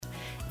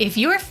If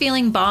you're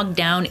feeling bogged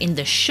down in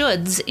the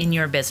shoulds in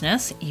your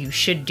business, you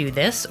should do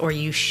this or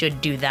you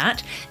should do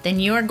that, then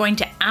you are going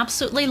to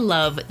absolutely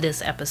love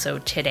this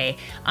episode today.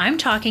 I'm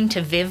talking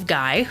to Viv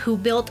Guy, who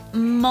built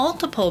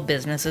multiple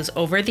businesses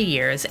over the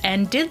years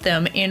and did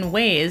them in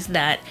ways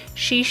that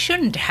she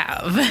shouldn't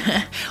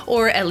have,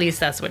 or at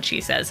least that's what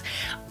she says.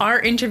 Our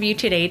interview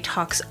today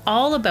talks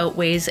all about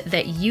ways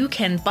that you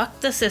can buck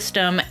the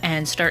system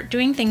and start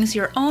doing things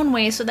your own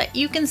way so that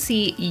you can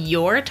see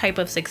your type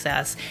of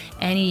success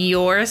and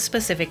your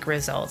specific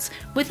results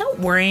without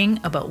worrying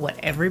about what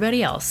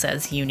everybody else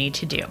says you need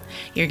to do.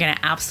 You're going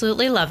to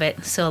absolutely love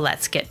it, so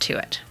let's get to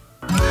it.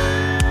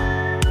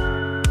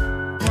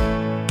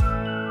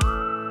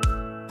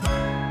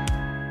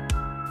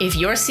 If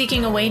you're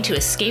seeking a way to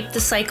escape the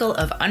cycle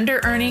of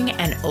under-earning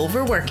and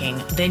overworking,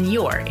 then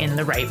you're in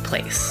the right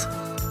place.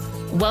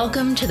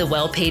 Welcome to The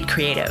Well-Paid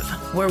Creative,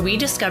 where we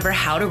discover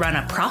how to run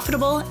a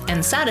profitable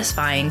and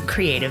satisfying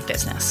creative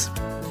business.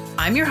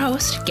 I'm your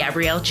host,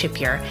 Gabrielle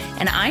Chipier,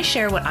 and I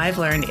share what I've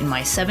learned in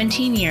my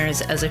 17 years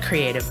as a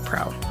creative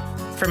pro.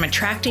 From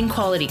attracting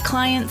quality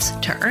clients,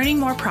 to earning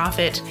more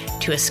profit,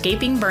 to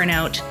escaping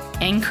burnout,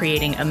 and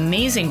creating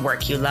amazing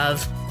work you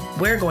love,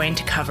 we're going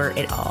to cover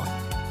it all.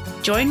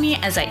 Join me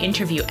as I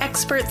interview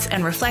experts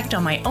and reflect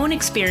on my own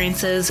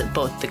experiences,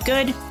 both the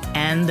good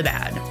and the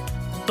bad.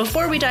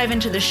 Before we dive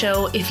into the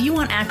show, if you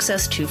want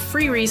access to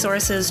free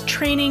resources,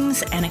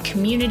 trainings, and a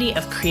community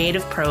of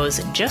creative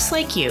pros just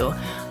like you,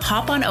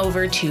 hop on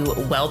over to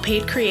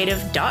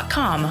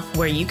wellpaidcreative.com,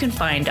 where you can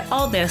find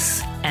all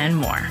this and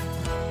more.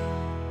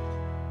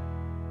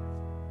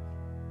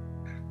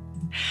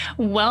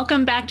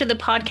 Welcome back to the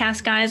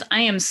podcast, guys. I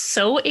am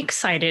so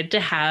excited to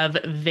have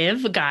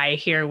Viv Guy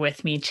here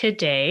with me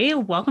today.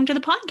 Welcome to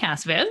the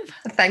podcast, Viv.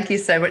 Thank you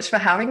so much for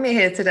having me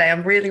here today.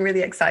 I'm really,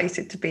 really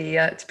excited to be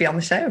on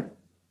the show.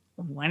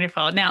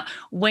 Wonderful. Now,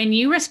 when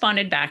you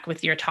responded back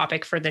with your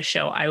topic for the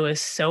show, I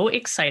was so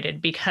excited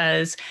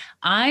because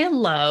I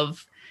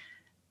love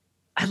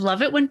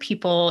it when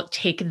people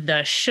take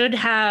the should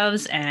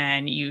haves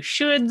and you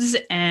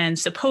shoulds and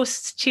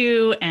supposed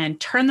to and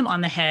turn them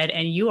on the head.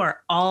 And you are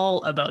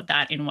all about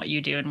that in what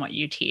you do and what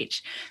you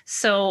teach.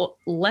 So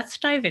let's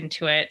dive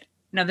into it.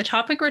 Now, the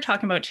topic we're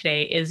talking about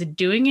today is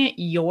doing it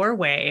your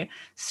way.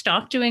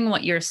 Stop doing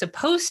what you're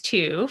supposed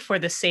to for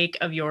the sake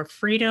of your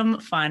freedom,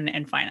 fun,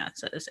 and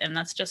finances. And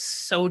that's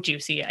just so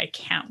juicy. I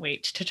can't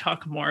wait to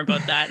talk more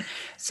about that.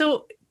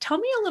 So tell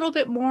me a little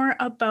bit more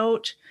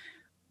about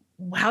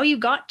how you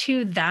got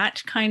to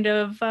that kind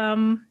of,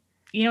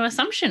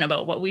 assumption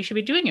about what we should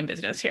be doing in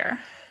business here.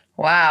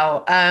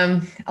 Wow.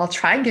 I'll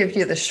try and give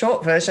you the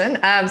short version.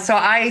 So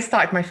I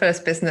started my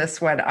first business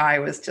when I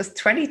was just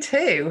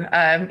 22,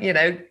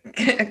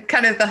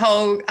 kind of the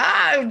whole,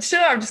 sure,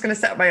 I'm just going to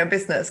set up my own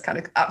business, kind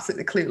of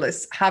absolutely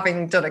clueless,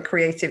 having done a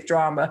creative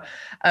drama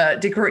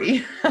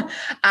degree.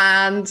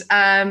 And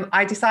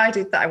I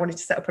decided that I wanted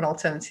to set up an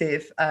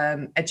alternative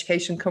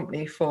education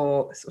company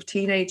for sort of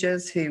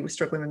teenagers who were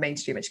struggling with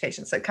mainstream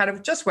education. So kind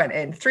of just went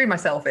in, threw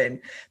myself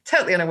in,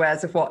 totally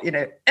unawares of what,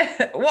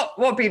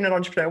 what being an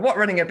entrepreneur, what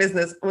running a business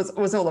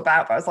was all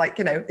about. But I was like,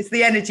 it's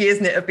the energy,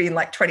 isn't it, of being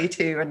like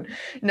 22 and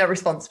no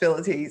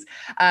responsibilities.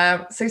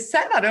 So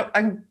set that up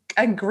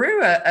and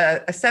grew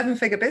a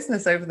 7-figure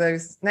business over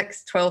those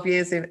next 12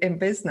 years in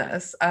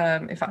business.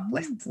 In fact,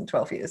 less than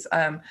 12 years.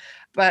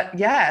 But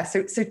yeah,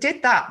 so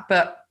did that,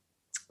 but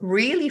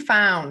really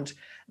found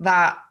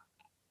that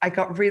I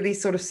got really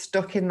sort of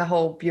stuck in the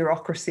whole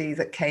bureaucracy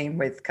that came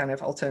with kind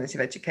of alternative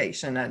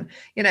education. And,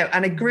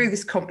 and I grew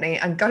this company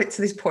and got it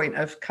to this point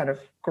of kind of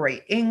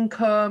great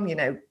income,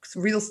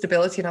 real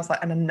stability. And I was like,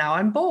 and now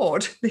I'm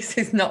bored. This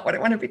is not what I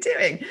want to be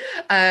doing.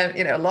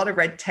 A lot of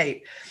red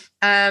tape.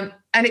 And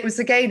it's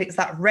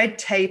that red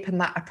tape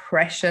and that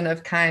oppression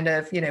of kind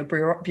of,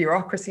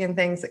 bureaucracy and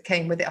things that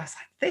came with it. I was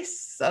like,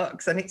 this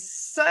sucks. And it's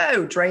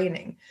so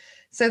draining.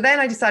 So then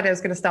I decided I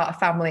was going to start a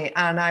family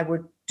and I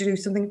would do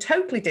something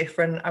totally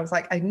different. I was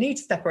like, I need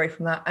to step away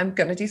from that. I'm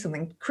going to do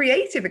something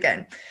creative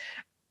again.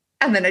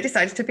 And then I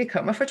decided to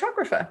become a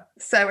photographer.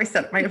 So I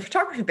set up my own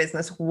photography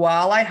business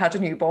while I had a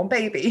newborn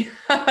baby.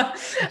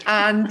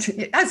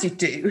 And as you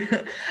do.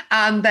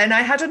 And then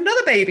I had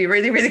another baby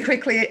really, really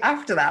quickly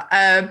after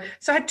that.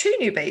 So I had 2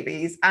 new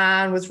babies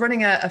and was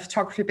running a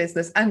photography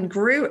business and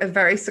grew a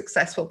very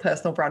successful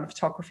personal brand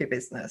photography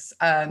business.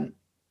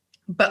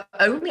 But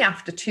only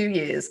after 2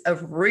 years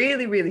of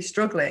really, really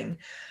struggling,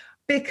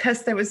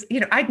 because there was,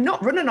 I'd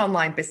not run an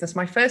online business.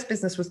 My first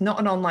business was not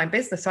an online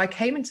business. So I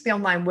came into the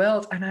online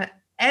world and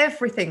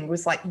everything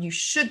was like, you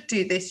should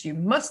do this, you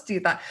must do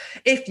that.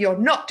 If you're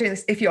not doing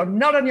this, if you're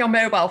not on your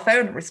mobile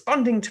phone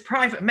responding to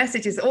private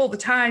messages all the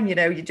time,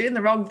 you're doing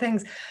the wrong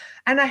things.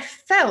 And I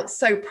felt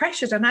so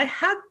pressured. And I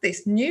had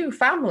this new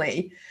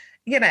family,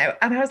 and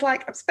I was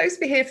like, I'm supposed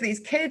to be here for these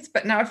kids,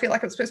 but now I feel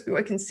like I'm supposed to be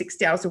working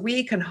 60 hours a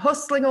week and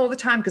hustling all the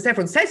time because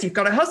everyone says you've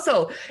got to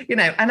hustle,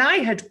 and I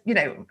had,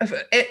 in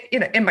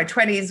my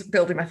 20s,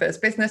 building my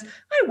first business,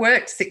 I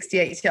worked 60,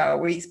 80-hour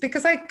weeks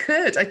because I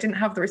didn't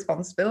have the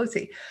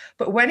responsibility.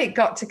 But when it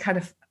got to kind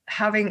of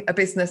having a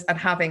business and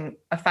having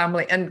a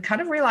family and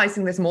kind of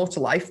realizing there's more to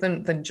life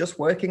than just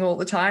working all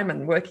the time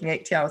and working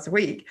 80 hours a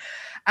week,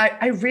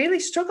 I really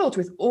struggled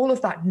with all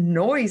of that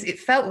noise. It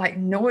felt like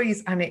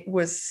noise and it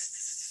was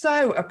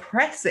so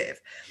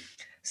oppressive.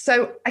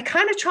 So I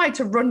kind of tried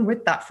to run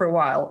with that for a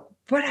while,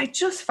 but I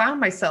just found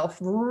myself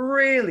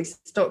really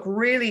stuck,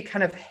 really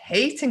kind of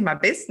hating my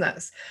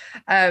business.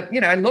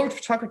 I loved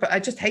photography, but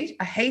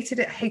I hated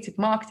it. I hated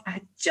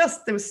marketing.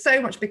 There was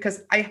so much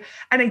because I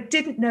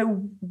didn't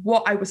know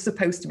what I was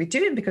supposed to be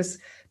doing because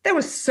there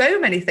were so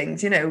many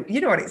things, you know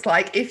what it's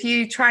like. If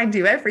you try and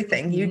do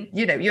everything, you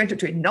end up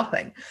doing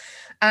nothing.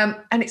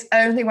 And it's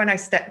only when I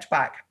stepped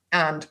back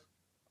and,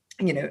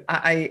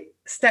 I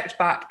stepped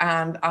back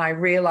and I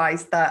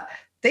realized that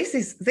this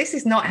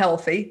is not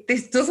healthy.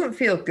 This doesn't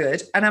feel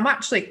good. And I'm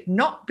actually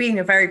not being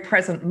a very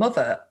present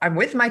mother. I'm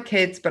with my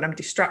kids, but I'm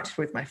distracted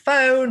with my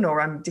phone,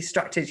 or I'm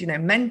distracted,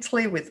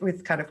 mentally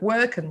with kind of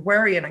work and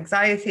worry and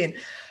anxiety. And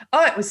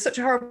it was such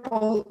a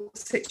horrible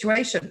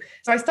situation.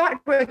 So I started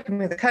working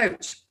with a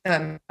coach.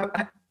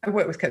 I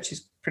work with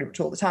coaches pretty much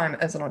all the time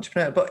as an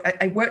entrepreneur,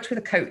 but I worked with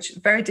a coach,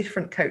 very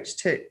different coach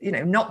to,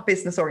 not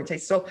business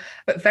oriented at all,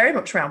 but very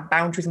much around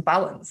boundaries and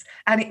balance.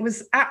 And it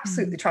was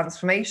absolutely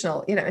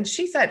transformational, and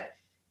she said,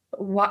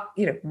 why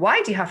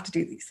do you have to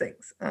do these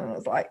things? And I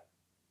was like,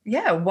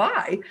 yeah,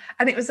 why?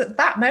 And it was at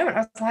that moment I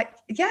was like,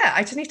 yeah,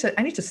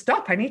 I need to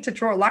stop. I need to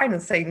draw a line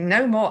and say,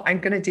 no more, I'm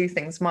going to do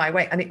things my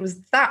way. And it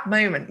was that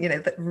moment,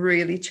 that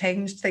really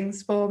changed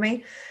things for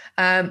me.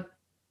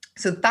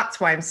 So that's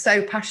why I'm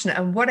so passionate.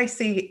 And what I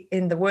see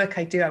in the work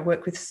I do, I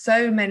work with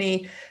so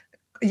many,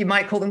 you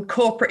might call them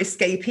corporate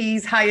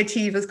escapees, high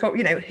achievers,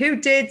 who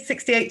did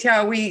 60,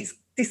 80-hour weeks,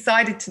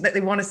 decided that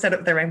they want to set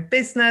up their own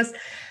business,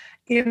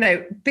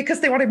 because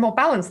they wanted more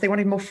balance, they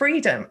wanted more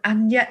freedom.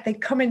 And yet they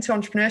come into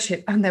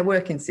entrepreneurship and they're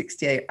working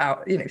 60,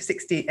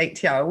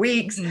 80-hour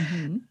weeks.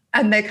 Mm-hmm.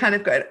 And they're kind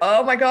of going,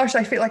 oh my gosh,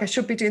 I feel like I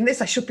should be doing this.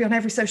 I should be on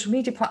every social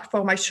media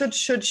platform. I should,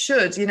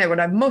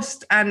 and I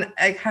must. And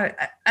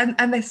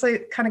and they're so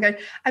kind of going,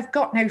 I've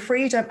got no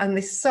freedom and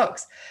this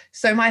sucks.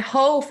 So my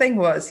whole thing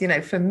was,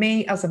 for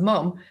me as a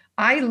mum,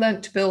 I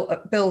learned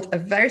to build a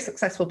very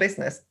successful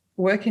business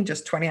working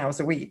just 20 hours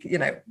a week,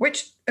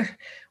 which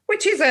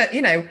is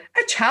a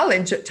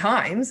challenge at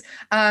times.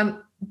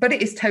 But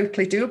it is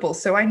totally doable.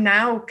 So I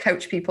now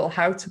coach people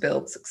how to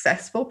build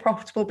successful,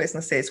 profitable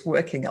businesses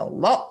working a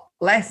lot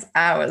less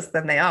hours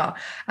than they are,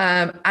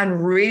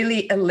 and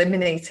really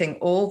eliminating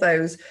all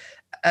those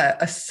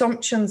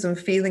assumptions and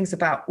feelings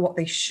about what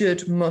they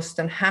should, must,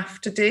 and have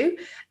to do,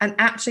 and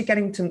actually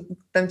getting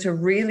them to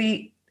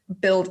really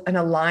build an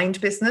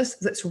aligned business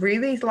that's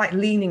really like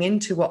leaning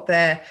into what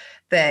their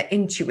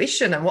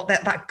intuition and what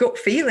that gut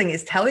feeling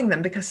is telling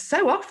them. Because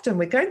so often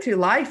we're going through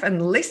life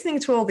and listening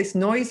to all this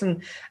noise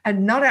and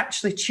not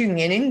actually tuning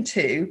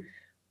into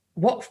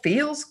what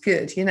feels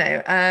good,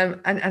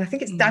 and I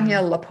think it's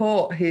Danielle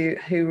Laporte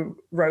who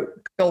wrote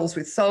Goals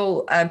with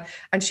Soul,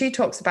 and she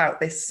talks about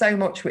this so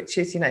much, which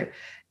is,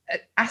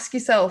 ask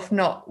yourself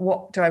not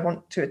what do I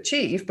want to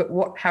achieve, but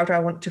how do I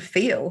want to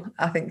feel,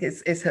 I think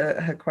is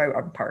her quote.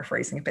 I'm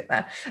paraphrasing a bit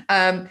there.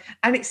 And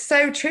it's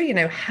so true,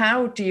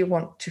 how do you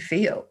want to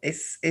feel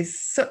is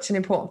such an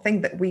important thing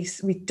that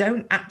we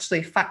don't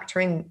actually factor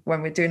in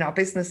when we're doing our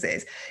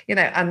businesses,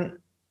 and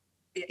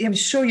I'm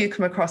sure you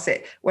come across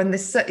it when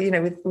this,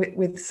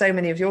 with so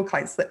many of your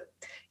clients, that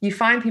you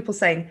find people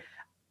saying,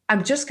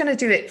 I'm just going to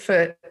do it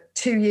for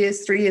 2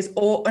 years, 3 years,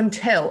 or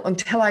until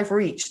I've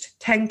reached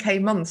 10K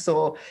months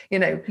or,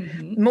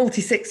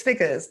 multi six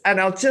figures,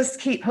 and I'll just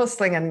keep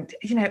hustling. And,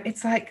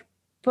 it's like,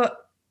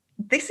 but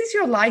this is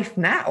your life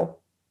now,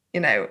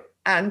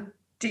 and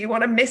do you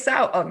want to miss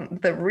out on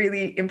the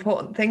really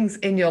important things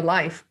in your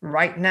life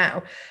right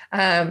now?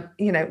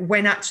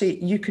 When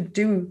actually you can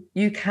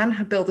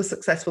build a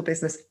successful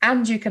business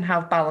and you can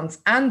have balance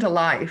and a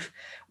life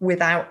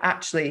without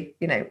actually,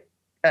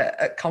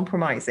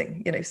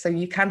 compromising, so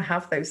you can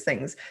have those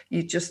things.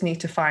 You just need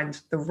to find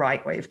the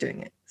right way of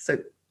doing it. So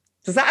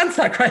does that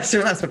answer that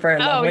question? That's a very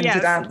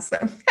long-winded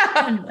answer.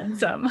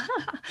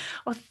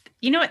 Well,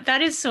 you know what?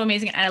 That is so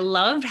amazing. I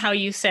loved how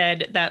you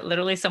said that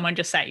literally someone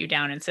just sat you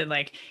down and said,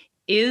 like,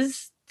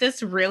 is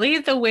this really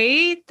the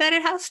way that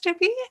it has to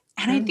be?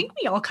 And I think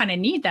we all kind of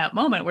need that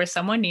moment where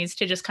someone needs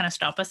to just kind of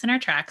stop us in our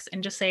tracks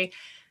and just say,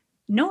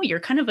 no, you're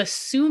kind of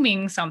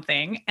assuming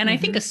something. And I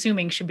think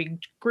assuming should be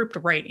grouped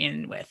right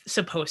in with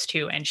supposed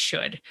to and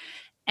should.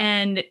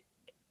 And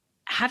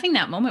having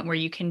that moment where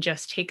you can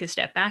just take a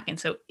step back and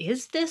so,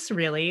 is this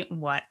really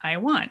what I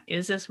want?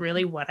 Is this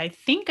really what I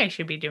think I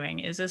should be doing?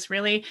 Is this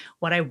really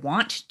what I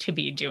want to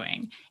be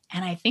doing?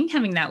 And I think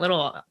having that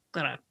little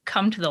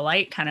come to the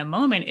light kind of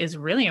moment is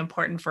really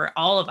important for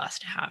all of us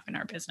to have in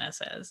our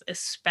businesses,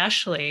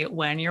 especially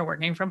when you're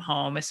working from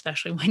home,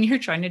 especially when you're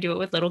trying to do it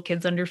with little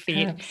kids under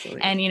feet.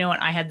 Absolutely. And you know what?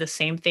 I had the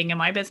same thing in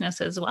my business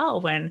as well.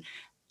 When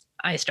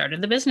I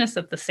started the business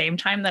at the same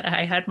time that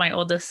I had my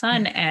oldest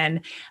son,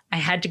 and I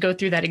had to go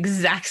through that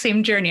exact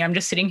same journey. I'm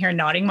just sitting here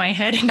nodding my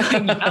head and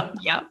going,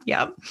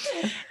 yep.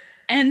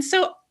 And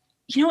so,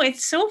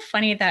 It's so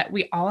funny that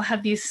we all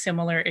have these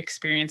similar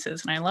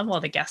experiences. And I love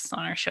all the guests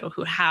on our show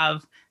who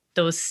have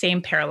those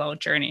same parallel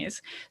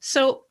journeys.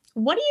 So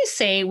what do you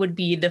say would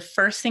be the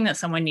first thing that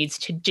someone needs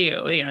to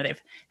do?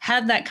 They've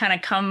had that kind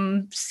of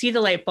come see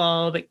the light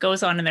bulb, it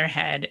goes on in their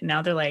head.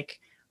 Now they're like,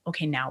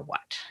 okay, now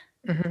what?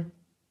 Mm-hmm.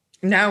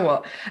 Now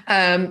what?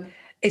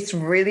 It's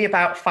really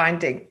about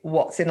finding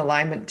what's in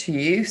alignment to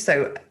you.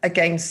 So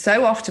again,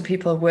 so often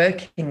people are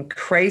working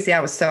crazy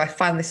hours. So I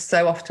find this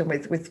so often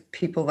with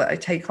people that I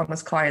take on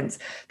as clients.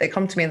 They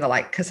come to me and they're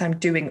like, because I'm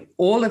doing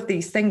all of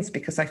these things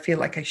because I feel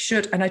like I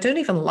should, and I don't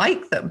even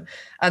like them.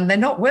 And they're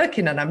not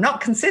working and I'm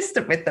not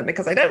consistent with them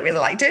because I don't really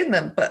like doing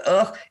them. But,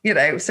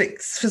 so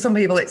for some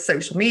people, it's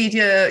social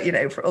media,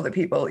 for other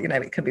people,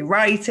 it could be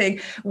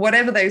writing,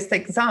 whatever those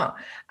things are.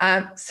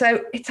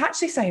 So it's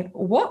actually saying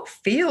what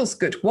feels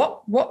good,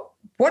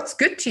 what's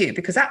good to you,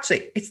 because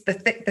actually it's the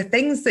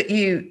things that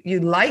you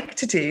like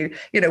to do,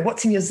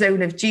 what's in your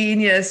zone of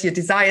genius, your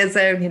desire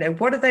zone,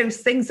 what are those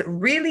things that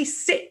really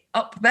sit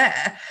up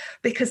there,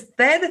 because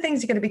they're the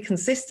things you're going to be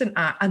consistent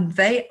at. And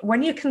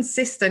when you're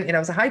consistent,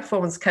 as a high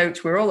performance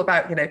coach, we're all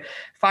about,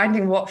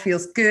 finding what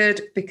feels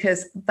good,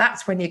 because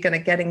that's when you're going to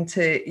get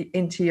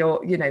into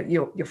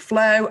your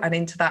flow and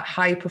into that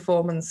high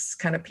performance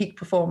kind of peak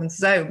performance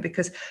zone,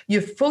 because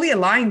you're fully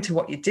aligned to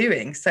what you're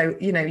doing. So,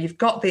 you've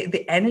got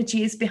the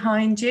energy is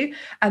behind you.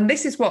 And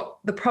this is what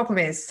the problem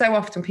is. So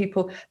often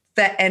people,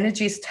 their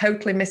energy is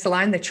totally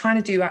misaligned. They're trying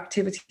to do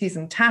activities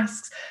and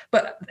tasks,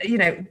 but,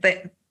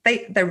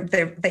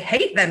 they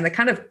hate them. They're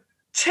kind of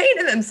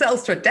chaining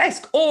themselves to a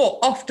desk, or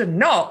often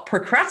not,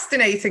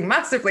 procrastinating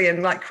massively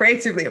and like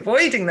creatively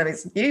avoiding them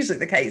is usually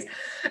the case.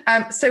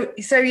 So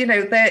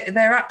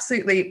they're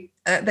absolutely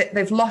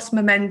they've lost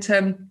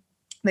momentum.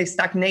 They've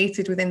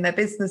stagnated within their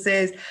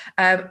businesses,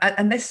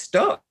 and they're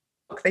stuck.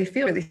 They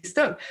feel really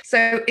stuck.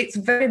 So it's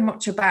very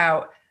much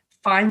about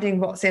finding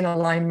what's in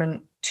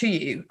alignment to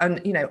you.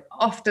 And,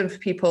 often for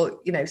people,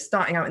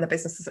 starting out in their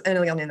businesses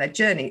early on in their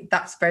journey,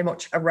 that's very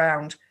much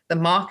around the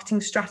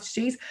marketing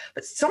strategies.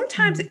 But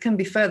sometimes it can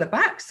be further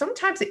back.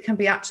 Sometimes it can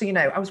be actually,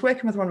 I was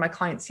working with one of my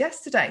clients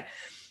yesterday,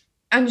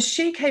 and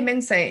she came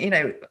in saying,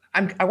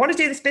 I want to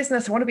do this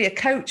business. I want to be a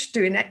coach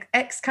doing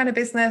X kind of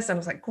business. And I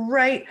was like,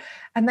 great.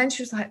 And then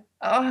she was like,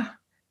 oh,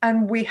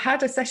 and we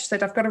had a session,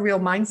 said, I've got a real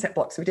mindset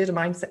block. So we did a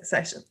mindset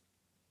session.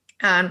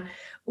 And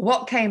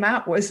what came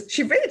out was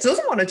she really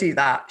doesn't want to do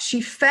that.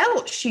 She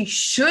felt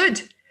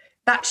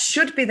that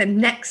should be the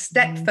next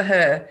step for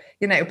her,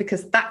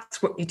 because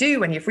that's what you do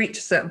when you've reached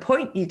a certain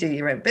point. You do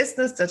your own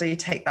business, you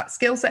take that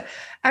skill set.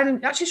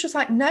 And actually she was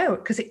like, no,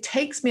 because it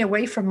takes me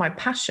away from my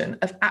passion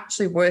of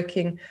actually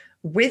working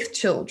with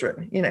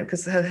children,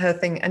 because her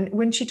thing. And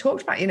when she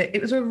talked about,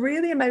 it was a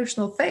really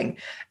emotional thing.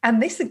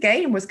 And this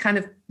again was kind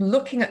of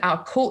looking at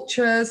our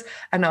cultures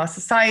and our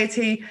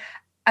society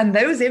and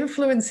those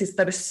influences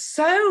that are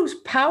so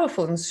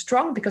powerful and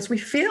strong, because we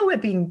feel we're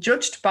being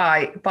judged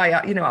by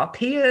our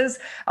peers,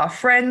 our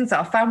friends,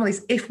 our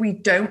families, if we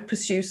don't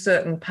pursue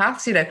certain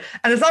paths, and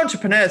as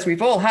entrepreneurs,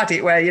 we've all had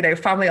it where,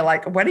 family are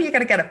like, when are you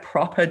going to get a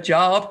proper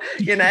job,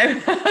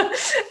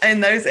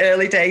 in those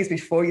early days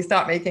before you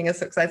start making a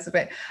success of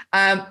it.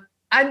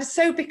 And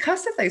so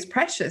because of those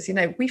pressures,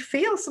 we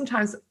feel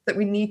sometimes that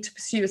we need to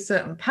pursue a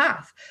certain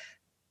path.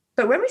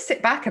 But when we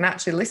sit back and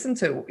actually listen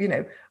to,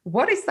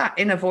 what is that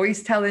inner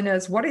voice telling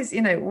us? What is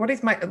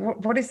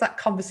that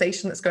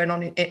conversation that's going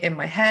on in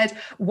my head?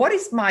 What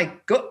is my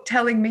gut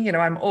telling me?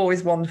 I'm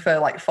always one for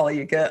like, follow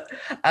your gut.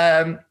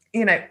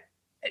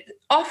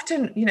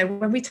 Often,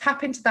 when we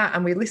tap into that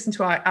and we listen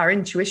to our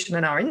intuition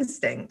and our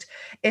instinct,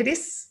 it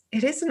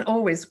isn't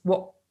always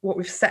what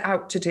we've set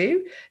out to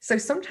do. So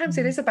sometimes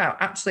it is about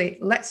actually,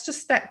 let's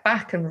just step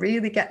back and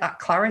really get that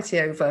clarity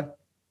over,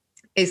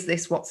 is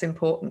this what's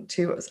important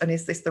to us? And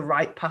is this the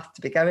right path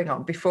to be going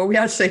on before we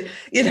actually,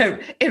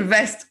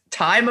 invest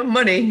time and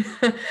money,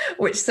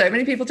 which so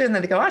many people do. And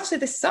then they go, actually,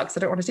 this sucks.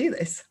 I don't want to do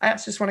this. I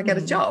actually just want to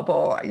get a job,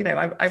 or,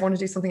 I want to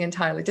do something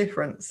entirely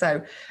different.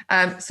 So,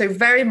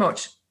 very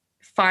much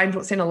find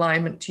what's in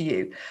alignment to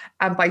you.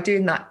 And by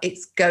doing that,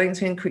 it's going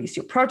to increase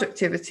your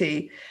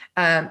productivity.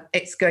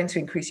 It's going to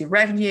increase your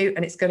revenue,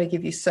 and it's going to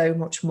give you so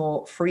much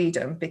more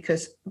freedom,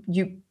 because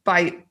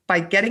by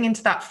getting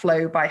into that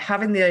flow, by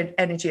having the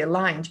energy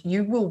aligned,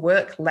 you will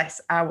work less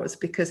hours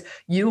because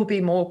you will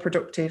be more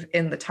productive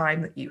in the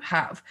time that you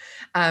have.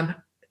 And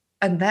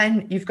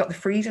then you've got the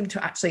freedom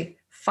to actually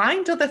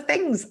find other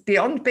things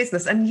beyond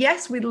business. And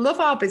yes, we love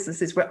our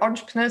businesses. We're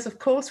entrepreneurs, of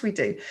course we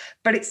do.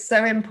 But it's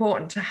so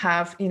important to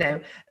have,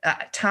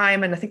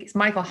 time. And I think it's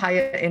Michael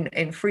Hyatt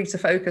in Free to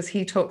Focus.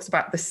 He talks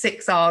about the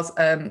 6 R's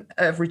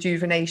of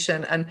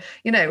rejuvenation, and,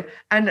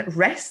 and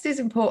rest is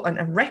important,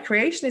 and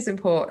recreation is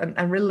important,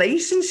 and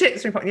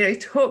relationships are important. He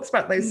talks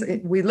about those.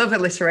 We love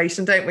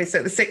alliteration, don't we?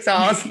 So the 6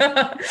 R's.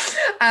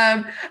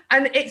 And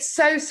it's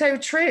so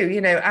true,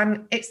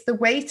 and it's the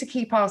way to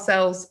keep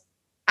ourselves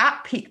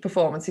at peak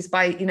performance is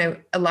by,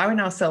 allowing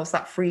ourselves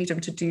that freedom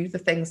to do the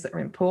things that are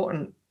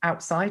important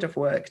outside of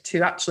work,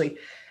 to actually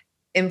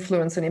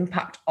influence and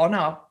impact on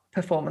our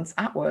performance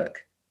at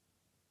work.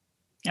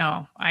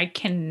 Oh, I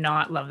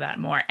cannot love that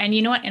more. And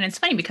you know what? And it's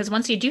funny because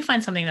once you do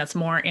find something that's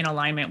more in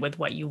alignment with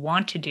what you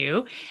want to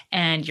do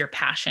and your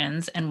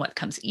passions and what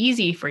comes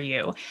easy for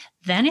you,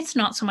 then it's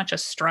not so much a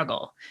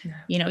struggle. Yeah.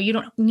 You know, you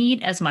don't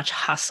need as much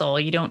hustle.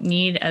 You don't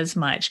need as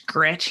much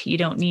grit. You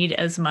don't need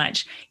as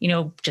much,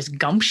 just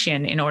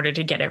gumption in order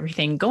to get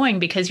everything going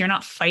because you're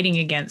not fighting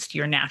against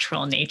your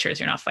natural natures.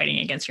 You're not fighting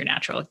against your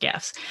natural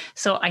gifts.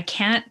 So I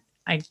can't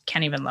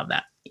even love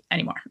that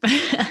anymore.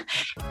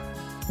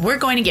 We're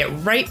going to get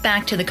right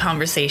back to the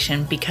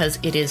conversation because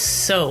it is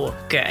so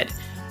good.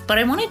 But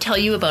I want to tell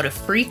you about a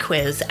free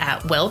quiz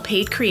at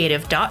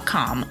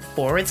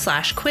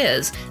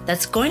wellpaidcreative.com/quiz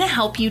that's going to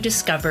help you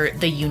discover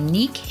the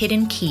unique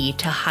hidden key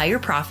to higher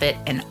profit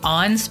and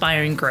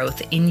awe-inspiring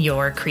growth in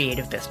your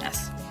creative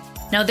business.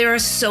 Now, there are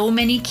so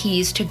many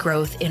keys to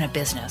growth in a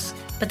business,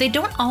 but they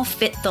don't all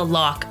fit the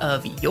lock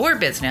of your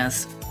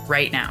business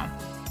right now.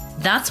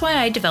 That's why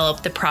I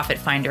developed the Profit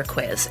Finder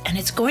quiz, and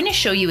it's going to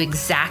show you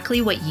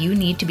exactly what you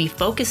need to be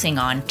focusing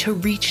on to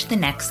reach the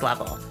next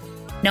level.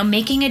 Now,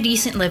 making a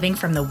decent living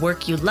from the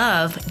work you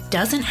love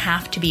doesn't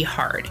have to be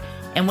hard.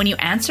 And when you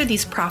answer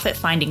these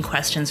profit-finding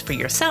questions for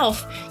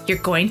yourself, you're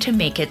going to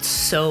make it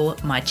so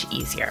much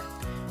easier.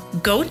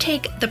 Go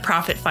take the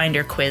Profit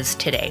Finder quiz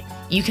today.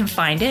 You can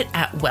find it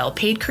at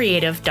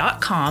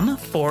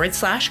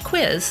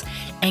wellpaidcreative.com/quiz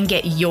and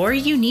get your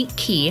unique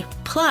key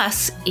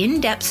plus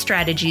in-depth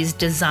strategies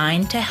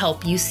designed to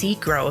help you see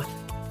growth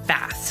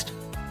fast.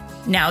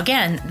 Now,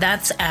 again,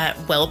 that's at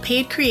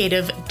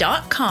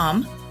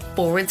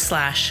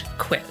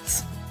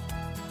wellpaidcreative.com/quiz.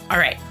 All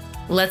right,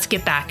 let's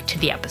get back to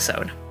the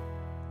episode.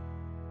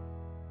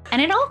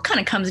 And it all kind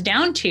of comes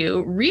down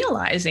to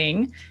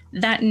realizing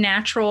that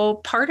natural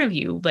part of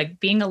you,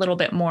 like being a little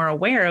bit more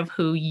aware of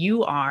who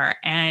you are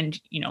and,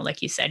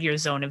 like you said, your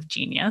zone of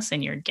genius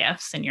and your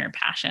gifts and your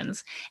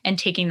passions, and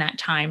taking that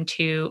time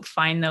to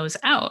find those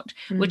out,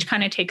 which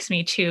kind of takes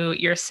me to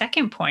your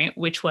second point,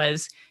 which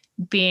was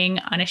being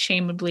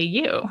unashamedly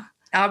you.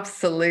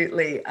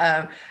 Absolutely.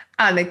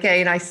 And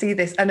again, I see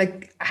this,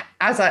 and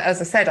as I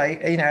said,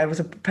 I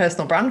was a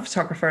personal brand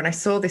photographer, and I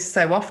saw this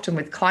so often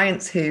with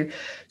clients who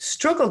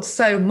struggled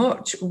so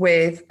much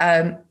with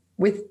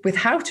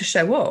how to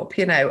show up,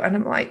 and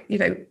I'm like,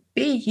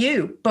 be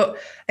you.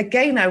 But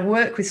again, I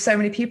work with so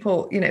many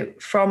people,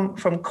 from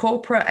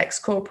corporate,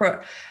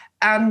 ex-corporate,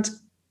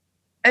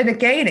 and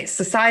again, it's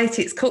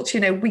society, it's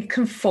culture, we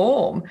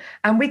conform.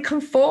 And we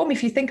conform,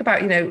 if you think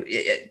about,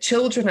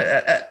 children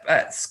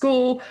at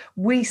school,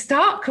 we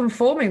start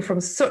conforming from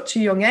such a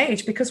young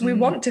age because we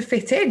want to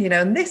fit in,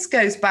 and this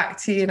goes back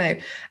to,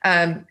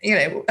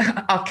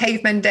 our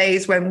cavemen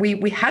days when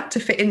we had to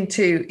fit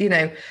into,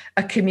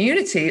 a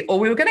community, or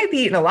we were going to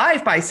be eaten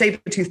alive by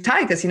saber-toothed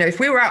tigers, if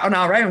we were out on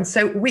our own.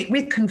 So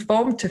we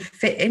conform to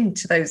fit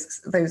into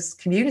those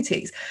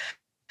communities.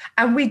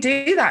 And we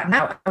do that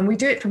now, and we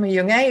do it from a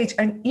young age.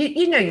 And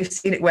you've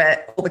seen it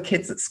where all the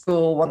kids at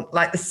school want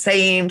like the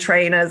same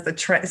trainers,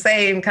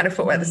 same kind of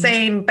footwear, the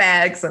same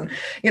bags, and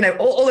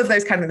all of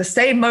those kind of the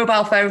same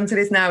mobile phones it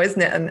is now,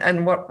 isn't it?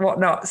 And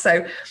whatnot.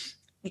 So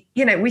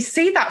we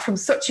see that from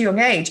such a young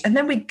age, and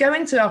then we go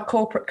into our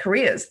corporate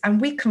careers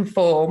and we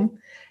conform,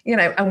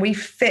 and we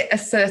fit a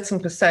certain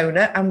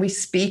persona, and we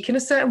speak in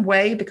a certain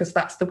way because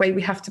that's the way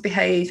we have to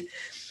behave.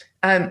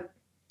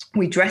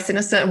 We dress in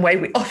a certain way.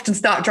 We often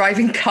start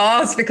driving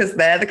cars because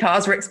they're the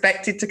cars we're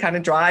expected to kind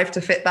of drive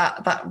to fit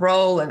that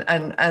role and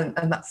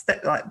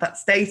that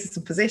status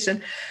and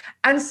position.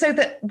 And so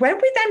that when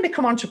we then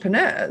become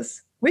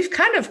entrepreneurs, we've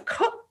kind of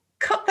cut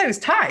those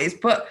ties,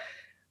 but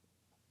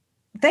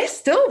they're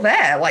still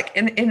there, like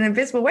in an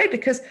invisible way,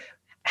 because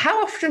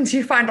how often do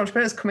you find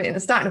entrepreneurs coming in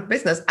and starting a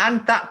business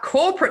and that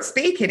corporate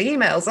speak in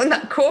emails and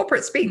that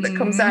corporate speak that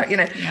comes out,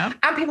 Yep.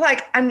 and people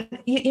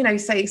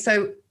say,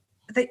 so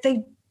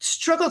they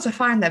struggle to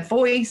find their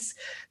voice.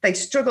 They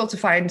struggle to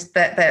find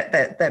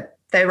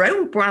their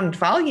own brand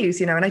values,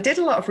 and I did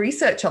a lot of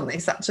research on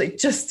this actually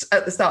just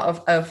at the start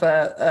of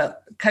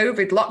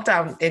COVID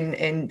lockdown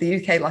in the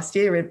UK last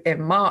year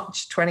in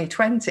March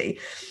 2020.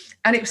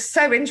 And it was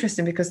so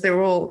interesting because they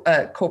were all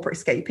corporate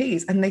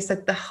escapees, and they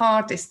said the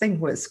hardest thing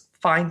was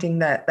finding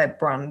their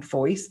brand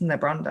voice and their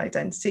brand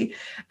identity,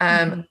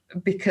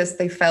 because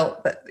they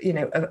felt that,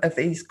 of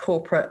these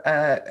corporate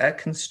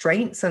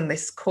constraints and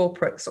this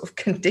corporate sort of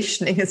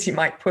conditioning, as you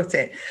might put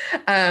it.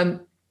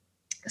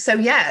 So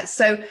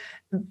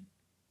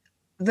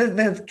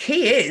the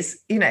key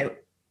is,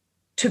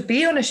 to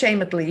be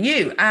unashamedly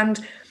you.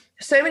 And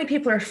so many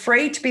people are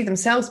afraid to be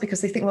themselves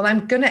because they think, well,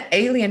 I'm going to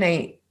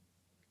alienate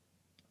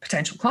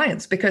potential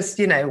clients, because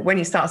when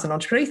you start as an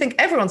entrepreneur, you think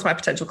everyone's my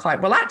potential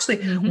client. Well, actually,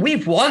 we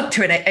want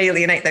to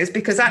alienate those,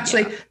 because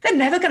actually they're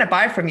never going to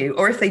buy from you.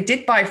 Or if they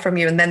did buy from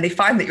you and then they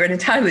find that you're an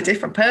entirely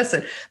different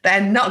person, they're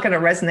not going to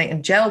resonate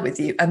and gel with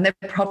you, and they're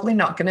probably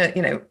not going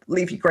to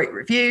leave you great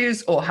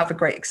reviews or have a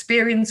great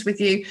experience with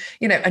you,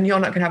 and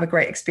you're not going to have a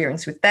great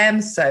experience with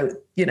them. So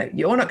you're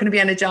not going to be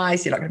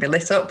energized, you're not going to be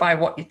lit up by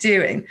what you're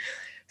doing.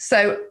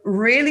 So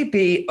really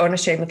be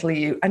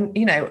unashamedly you. And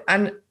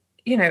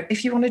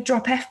if you want to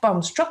drop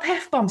F-bombs,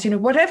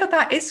 whatever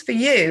that is for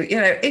you.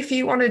 If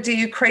you want to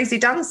do crazy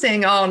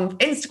dancing on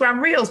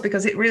Instagram Reels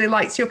because it really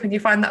lights you up and you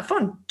find that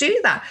fun, do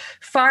that.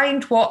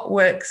 Find what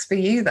works for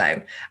you,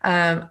 though.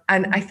 And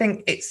I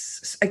think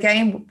it's,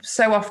 again,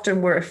 so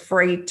often we're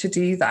afraid to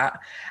do that.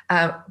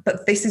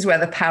 But this is where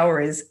the power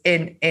is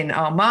in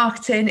our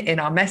marketing, in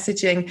our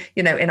messaging,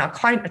 in our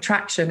client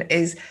attraction,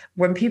 is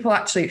when people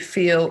actually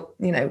feel,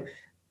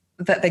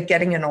 that they're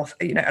getting an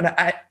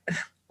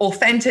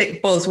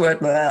authentic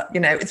buzzword,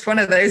 it's one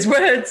of those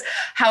words.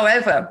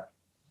 However,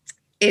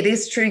 it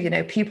is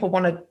true, people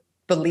want to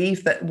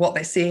believe that what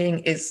they're seeing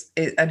is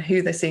and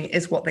who they're seeing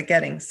is what they're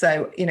getting.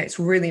 So, it's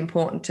really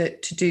important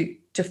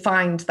to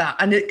find that.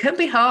 And it can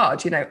be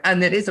hard,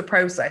 and it is a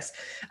process,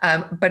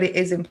 but it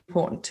is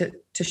important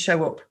to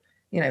show up,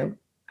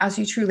 as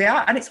you truly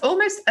are. And it's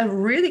almost a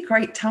really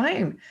great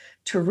time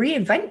to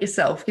reinvent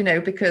yourself,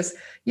 because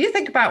you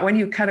think about when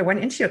you kind of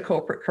went into your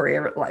corporate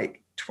career at like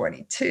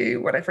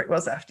 22, whatever it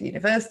was, after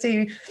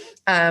university.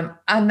 And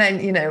then,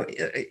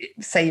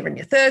 say you're in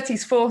your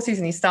 30s, 40s,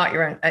 and you start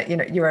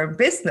your own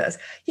business,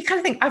 you kind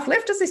of think, I've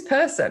lived as this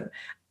person.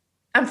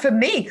 And for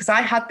me, because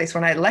I had this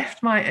when I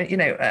left my,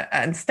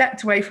 and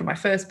stepped away from my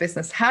first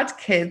business, had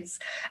kids,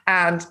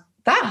 and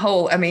that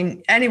whole,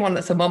 anyone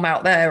that's a mum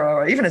out there,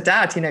 or even a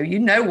dad,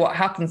 what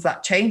happens,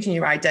 that change in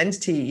your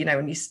identity,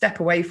 and you step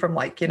away from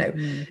like,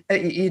 a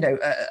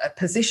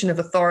position of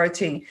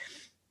authority.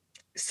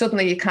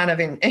 Suddenly you're kind of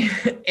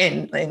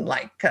in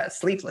like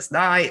sleepless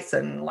nights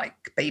and like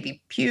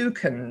baby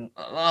puke and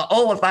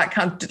all of that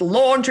kind of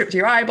laundry up to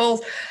your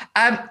eyeballs.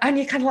 And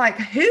you're kind of like,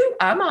 who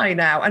am I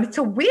now? And it's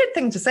a weird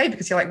thing to say,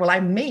 because you're like, well,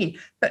 I'm me,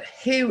 but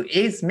who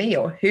is me,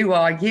 or who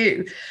are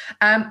you?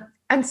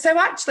 And so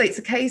actually it's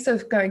a case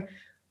of going,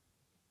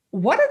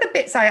 what are the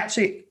bits I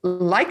actually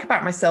like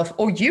about myself,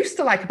 or used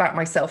to like about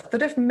myself, that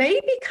have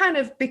maybe kind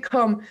of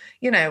become,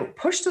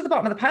 pushed to the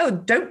bottom of the pile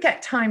and don't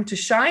get time to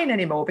shine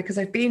anymore because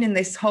I've been in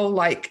this whole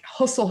like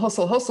hustle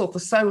for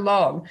so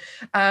long.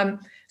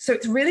 So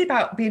it's really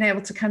about being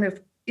able to kind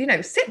of,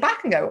 sit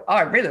back and go, oh,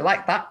 I really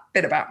like that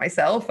bit about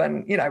myself.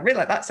 And, I really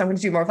like that. So I'm going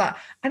to do more of that.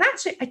 And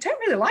actually, I don't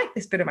really like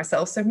this bit of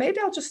myself. So maybe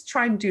I'll just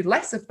try and do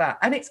less of that.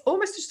 And it's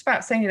almost just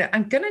about saying,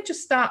 I'm going to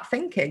just start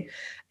thinking,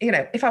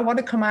 if I want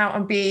to come out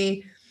and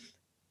be,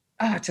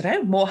 I don't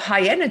know, more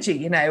high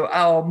energy,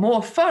 or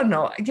more fun,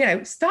 or,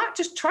 start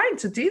just trying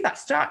to do that,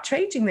 start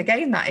changing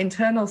again, that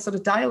internal sort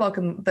of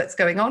dialogue that's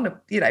going on,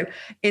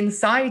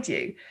 inside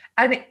you.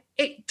 And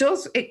it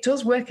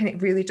does work, and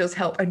it really does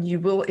help. And you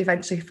will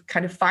eventually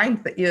kind of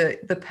find that you're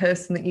the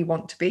person that you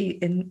want to be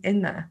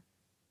in there.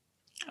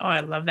 Oh, I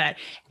love that.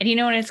 And,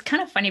 and it's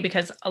kind of funny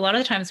because a lot of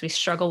the times we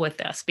struggle with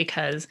this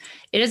because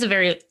it is a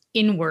very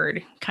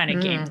inward kind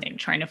of game thing,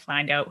 trying to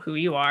find out who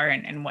you are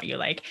and what you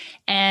like.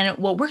 And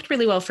what worked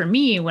really well for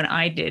me when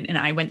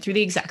I went through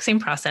the exact same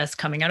process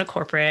coming out of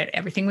corporate,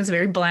 everything was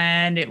very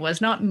bland. It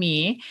was not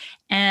me.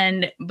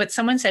 But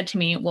someone said to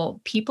me,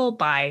 well, people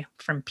buy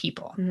from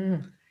people.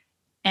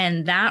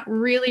 And that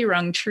really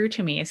rung true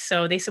to me.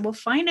 So they said, well,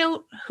 find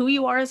out who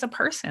you are as a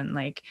person.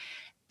 Like,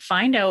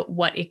 find out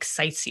what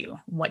excites you.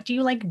 What do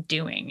you like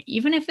doing?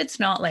 Even if it's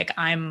not like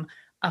I'm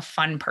a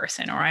fun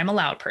person, or I'm a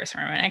loud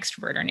person, or I'm an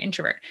extrovert or an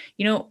introvert,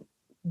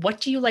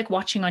 what do you like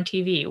watching on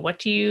TV? What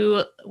do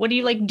you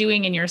like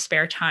doing in your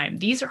spare time?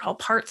 These are all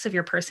parts of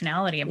your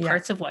personality and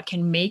parts of what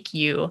can make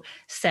you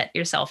set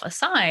yourself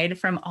aside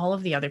from all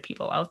of the other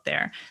people out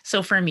there.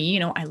 So for me,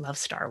 I love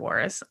Star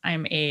Wars.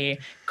 I'm a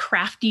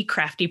crafty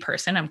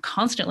person. I'm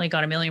constantly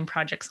got a million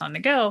projects on the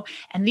go.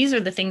 And these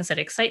are the things that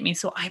excite me.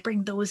 So I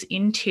bring those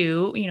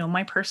into,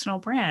 my personal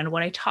brand,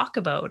 what I talk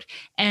about.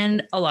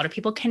 And a lot of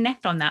people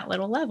connect on that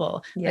little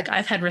level. Yes. Like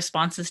I've had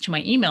responses to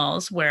my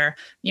emails where,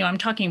 I'm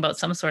talking about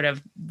some sort of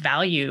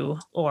value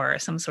or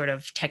some sort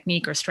of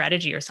technique or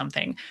strategy or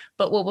something,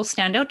 but what will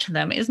stand out to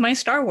them is my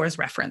Star Wars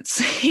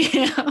reference,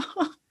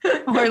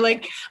 or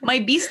like my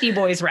Beastie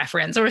Boys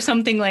reference or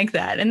something like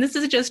that. And this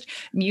is just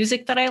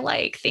music that I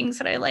like, things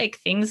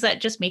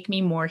that just make me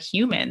more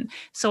human.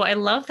 So I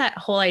love that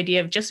whole idea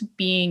of just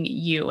being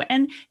you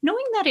and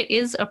knowing that it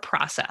is a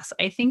process.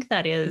 I think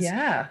that is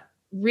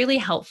really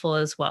helpful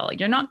as well.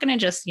 You're not going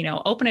to just,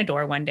 open a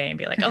door one day and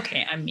be like,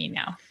 okay, I'm me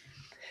now.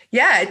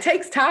 Yeah, it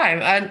takes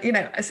time.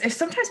 And,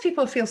 sometimes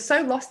people feel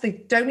so lost, they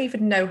don't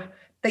even know,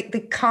 they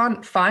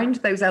can't find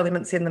those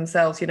elements in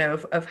themselves,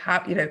 of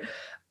how,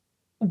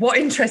 what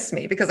interests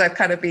me, because I've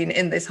kind of been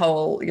in this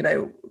whole,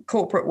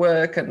 corporate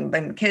work and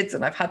then kids,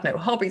 and I've had no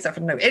hobbies, I've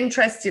had no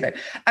interests, and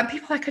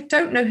people are like,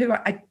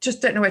 I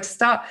just don't know where to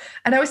start.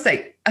 And I always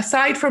say,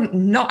 aside from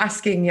not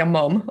asking your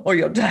mum or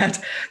your dad,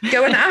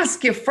 go and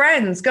ask your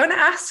friends, go and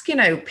ask,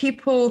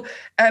 people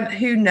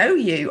who know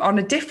you on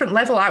a different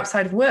level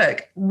outside of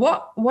work.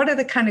 What are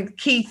the kind of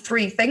key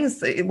three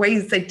things,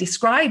 ways they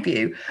describe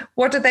you?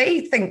 What do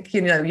they think,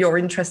 your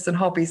interests and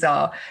hobbies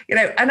are?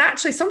 And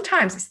actually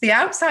sometimes it's the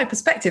outside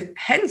perspective,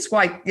 hence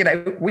why,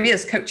 we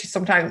as coaches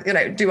sometimes,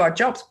 do our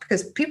jobs,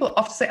 because people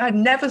often say, I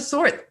never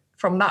saw it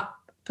from that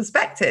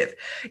perspective,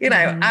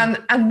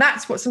 and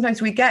that's what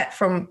sometimes we get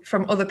from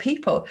other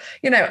people.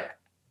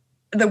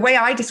 the way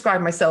I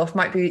describe myself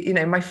might be,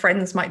 my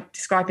friends might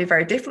describe me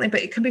very differently,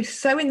 but it can be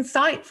so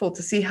insightful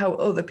to see how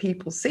other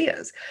people see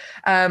us.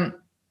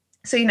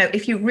 So,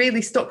 if you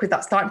really stuck with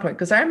that starting point,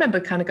 because I remember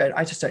kind of going,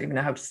 I just don't even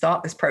know how to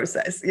start this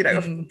process,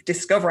 of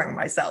discovering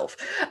myself.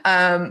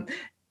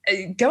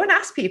 Go and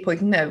ask people,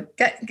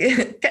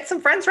 get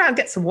some friends around,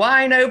 get some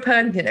wine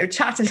open,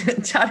 chat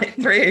it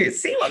through,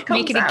 see what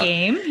comes out. Make it a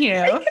game,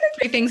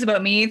 3 things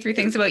about me, 3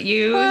 things about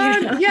you.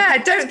 Yeah, I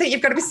don't think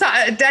you've got to be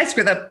sat at a desk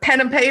with a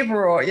pen and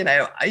paper or, your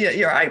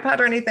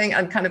iPad or anything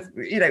and kind of,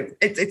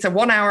 it's a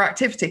 1-hour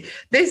activity.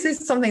 This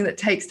is something that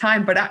takes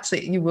time, but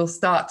actually you will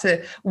start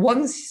to,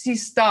 once you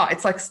start,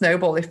 it's like a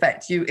snowball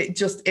effect.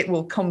 It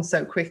will come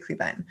so quickly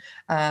then,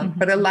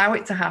 but allow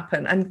it to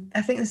happen. And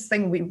I think this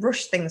thing, we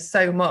rush things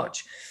so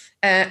much.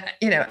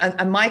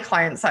 And my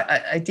clients,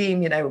 I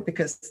deem,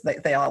 because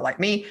they are like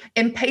me,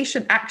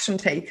 impatient action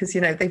takers,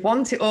 they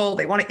want it all,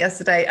 they want it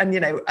yesterday. And,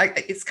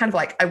 it's kind of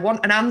like, I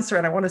want an answer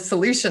and I want a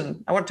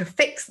solution. I want to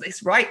fix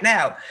this right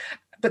now.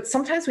 But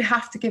sometimes we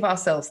have to give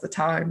ourselves the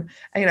time,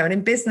 and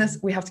in business,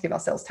 we have to give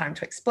ourselves time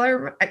to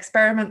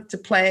experiment, to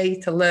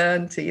play, to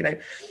learn,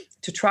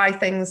 to try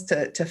things,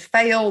 to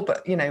fail,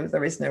 but,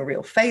 there is no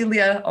real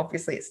failure.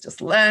 Obviously, it's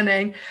just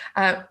learning.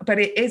 But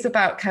it is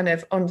about kind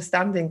of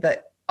understanding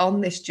that on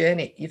this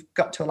journey, you've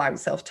got to allow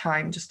yourself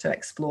time just to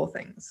explore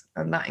things.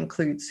 And that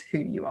includes who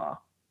you are.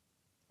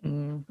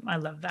 I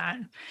love that.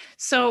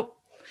 So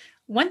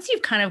once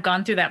you've kind of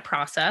gone through that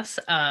process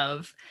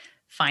of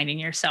finding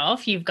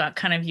yourself, you've got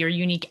kind of your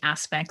unique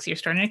aspects, you're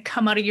starting to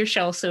come out of your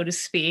shell, so to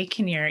speak,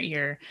 and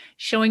you're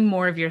showing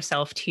more of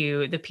yourself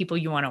to the people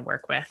you want to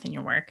work with in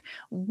your work.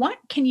 What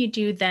can you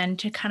do then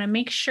to kind of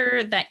make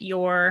sure that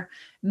you're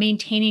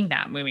maintaining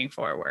that moving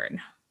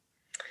forward?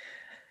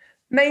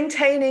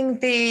 Maintaining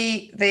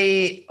the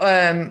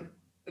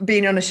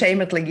being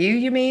unashamedly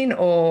you mean,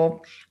 or?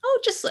 Oh,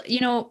 just,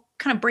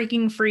 kind of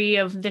breaking free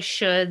of the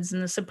shoulds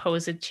and the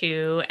supposed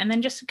to, and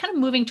then just kind of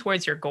moving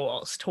towards your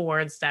goals,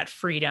 towards that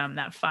freedom,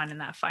 that fun,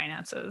 and that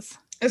finances.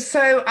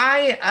 So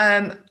I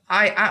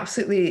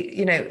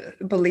absolutely,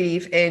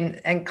 believe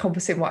in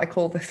encompassing what I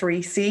call the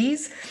 3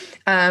 C's.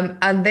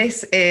 And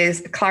this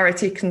is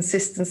clarity,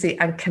 consistency,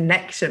 and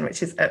connection,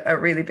 which is a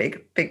really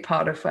big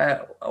part of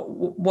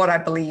what I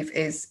believe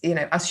is,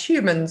 as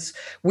humans,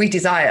 we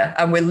desire,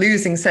 and we're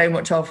losing so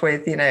much of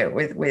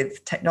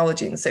with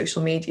technology and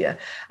social media,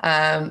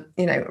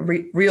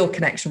 real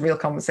connection, real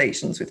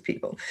conversations with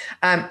people.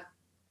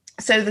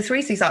 So the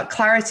 3 C's are: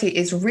 clarity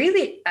is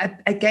really,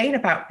 again,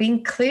 about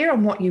being clear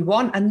on what you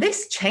want. And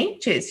this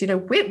changes,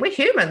 we're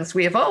humans,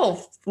 we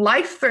evolve,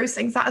 life throws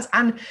things at us.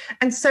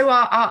 And so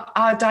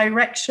our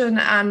direction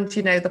and,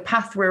 the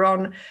path we're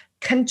on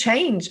can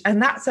change,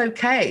 and that's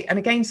okay. And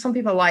again, some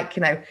people are like,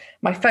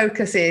 my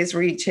focus is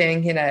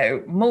reaching,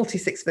 multi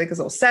 6 figures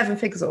or 7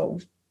 figures or,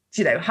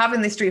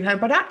 having this dream home.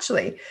 But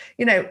actually,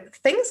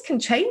 things can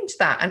change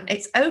that. And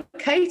it's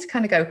okay to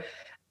kind of go,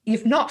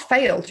 you've not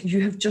failed.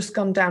 You have just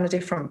gone down a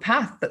different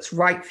path that's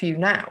right for you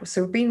now.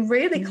 So being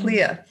really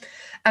clear,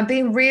 and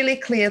being really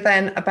clear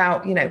then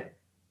about,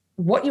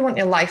 what you want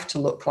your life to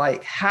look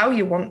like, how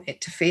you want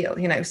it to feel,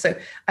 So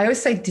I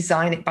always say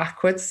design it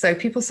backwards. So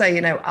people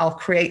say, I'll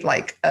create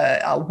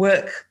I'll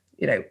work,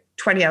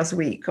 20 hours a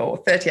week or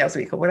 30 hours a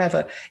week or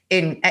whatever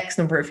in X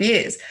number of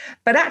years.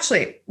 But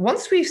actually,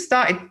 once we've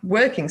started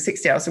working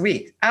 60 hours a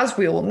week, as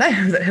we all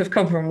know that have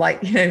come from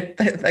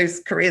those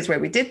careers where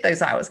we did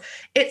those hours,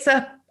 it's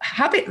a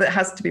habit that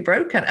has to be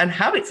broken, and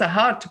habits are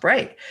hard to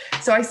break.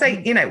 So I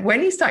say,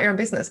 when you start your own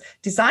business,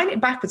 design it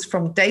backwards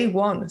from day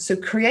one. So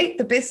create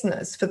the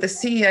business for the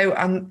CEO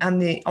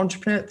and the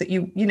entrepreneur that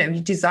you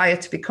desire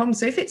to become.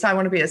 So if it's, I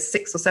want to be a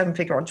 6 or 7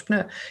 figure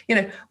entrepreneur,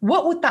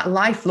 what would that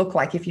life look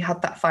like if you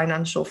had that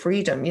financial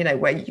freedom,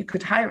 where you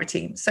could hire a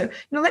team? So,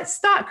 let's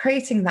start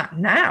creating that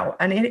now.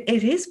 And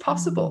it is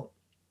possible,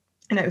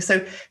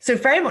 so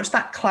very much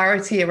that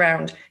clarity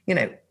around,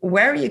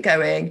 where are you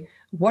going?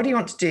 What do you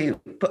want to do?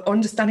 But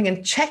understanding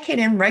and checking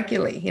in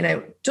regularly,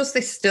 does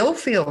this still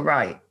feel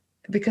right?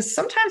 Because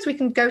sometimes we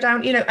can go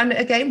down, and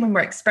again, when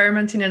we're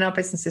experimenting in our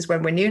businesses,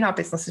 when we're new in our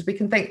businesses, we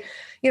can think,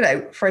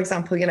 for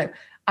example,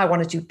 I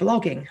want to do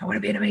blogging. I want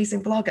to be an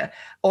amazing blogger,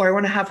 or I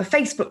want to have a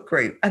Facebook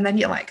group. And then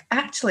you're like,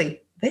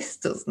 actually, this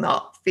does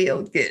not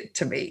feel good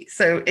to me.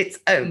 So it's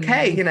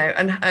okay,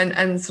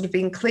 and sort of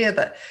being clear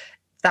that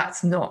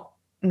that's not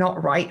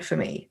right for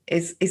me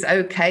is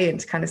okay, and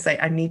to kind of say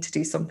I need to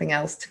do something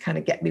else to kind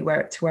of get me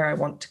to where I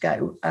want to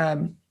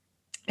go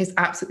is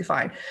absolutely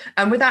fine.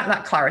 And without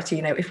that clarity,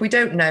 if we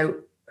don't know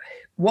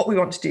what we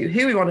want to do,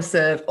 who we want to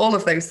serve, all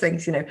of those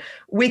things,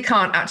 we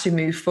can't actually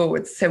move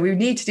forward. So we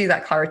need to do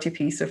that clarity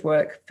piece of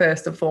work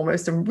first and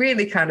foremost, and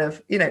really kind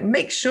of,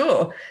 make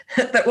sure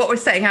that what we're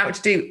setting out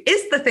to do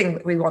is the thing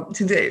that we want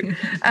to do,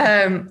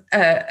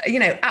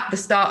 at the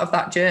start of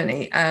that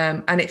journey,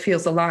 and it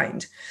feels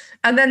aligned.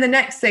 And then the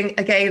next thing,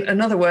 again,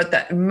 another word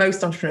that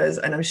most entrepreneurs,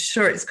 and I'm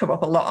sure it's come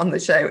up a lot on the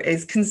show,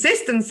 is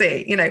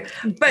consistency,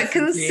 but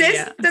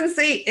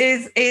consistency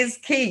is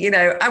key,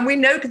 and we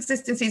know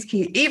consistency is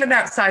key, even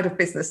outside of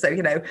business.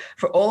 So,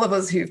 for all of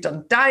us who've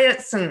done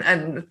diets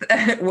and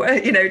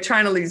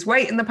trying to lose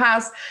weight in the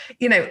past,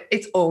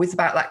 it's always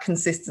about that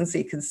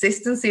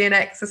consistency in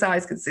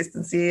exercise,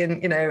 consistency in,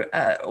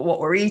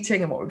 what we're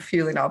eating and what we're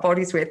fueling our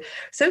bodies with.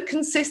 So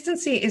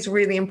consistency is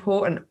really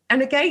important.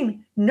 And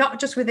again, not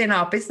just within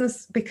our business,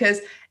 because,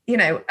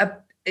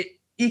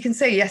 you can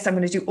say, yes, I'm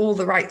going to do all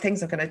the right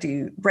things. I'm going to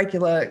do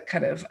regular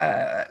kind of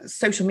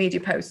social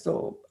media posts,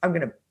 or I'm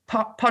going to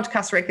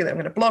podcast regularly, I'm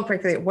going to blog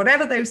regularly,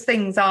 whatever those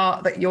things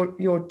are that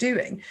you're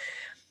doing.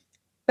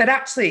 But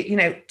actually,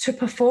 to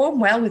perform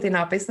well within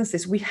our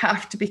businesses, we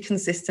have to be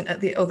consistent at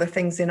the other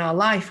things in our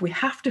life. We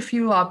have to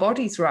fuel our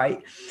bodies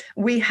right.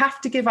 We have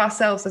to give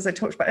ourselves, as I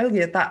talked about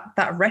earlier,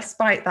 that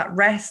respite, that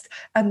rest,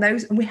 and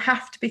we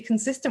have to be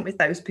consistent with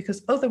those,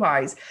 because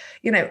otherwise,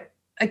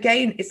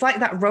 again, it's like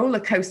that roller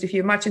coaster. If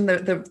you imagine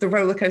the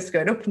roller coaster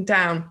going up and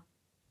down,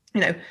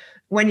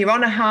 when you're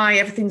on a high,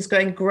 everything's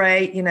going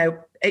great,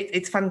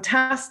 it's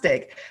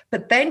fantastic.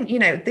 But then,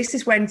 this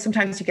is when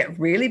sometimes you get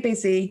really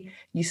busy,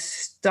 you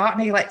start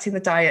neglecting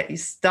the diet, you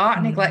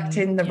start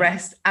neglecting the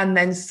rest, and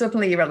then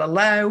suddenly you're at a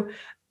low.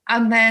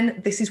 And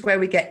then this is where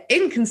we get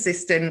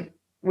inconsistent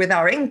with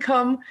our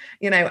income,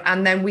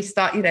 and then we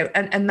start,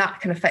 and that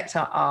can affect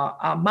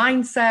our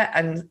mindset.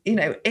 And,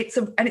 it's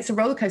a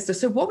roller coaster.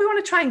 So what we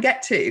want to try and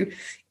get to,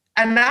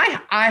 and I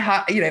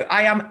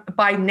am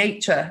by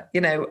nature,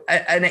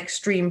 an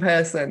extreme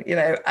person,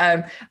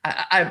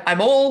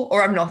 I'm all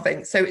or I'm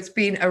nothing. So it's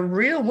been a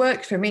real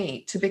work for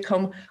me to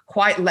become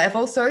quite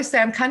level. So I say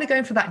I'm kind of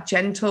going for that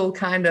gentle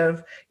kind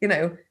of,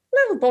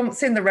 little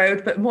bumps in the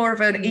road, but more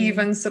of an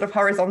even sort of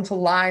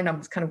horizontal line. I'm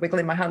just kind of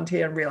wiggling my hand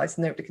here and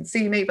realizing nobody can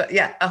see me, but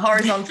yeah, a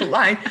horizontal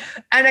line.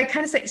 And I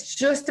kind of say it's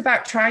just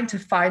about trying to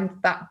find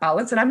that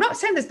balance. And I'm not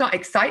saying there's not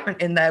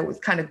excitement in there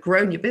with kind of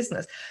growing your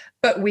business,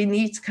 but we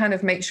need to kind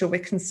of make sure we're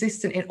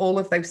consistent in all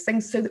of those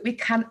things so that we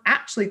can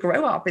actually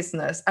grow our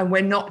business. And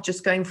we're not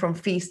just going from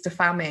feast to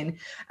famine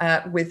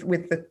with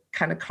the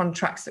kind of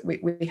contracts that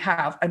we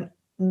have, and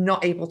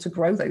not able to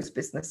grow those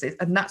businesses.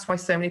 And that's why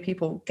so many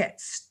people get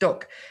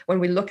stuck.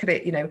 When we look at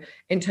it,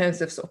 in terms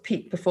of sort of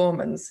peak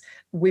performance,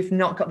 we've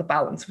not got the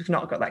balance. We've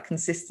not got that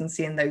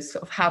consistency in those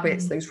sort of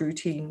habits, those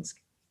routines.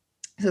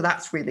 So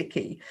that's really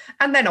key.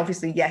 And then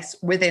obviously, yes,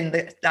 within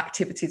the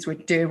activities we're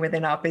doing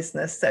within our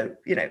business. So,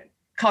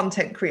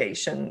 content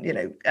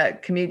creation,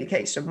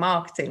 communication,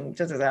 marketing,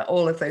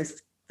 all of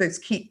those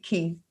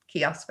key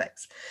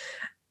aspects.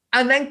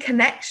 And then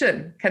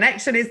connection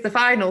is the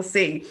final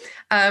C.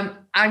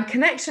 And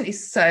connection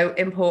is so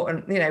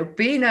important.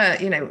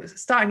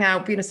 Starting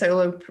out, being a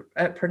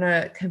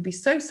solopreneur can be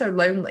so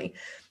lonely.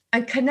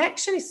 And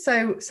connection is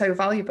so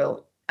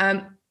valuable.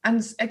 And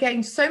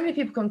again, so many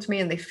people come to me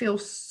and they feel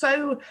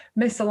so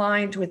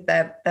misaligned with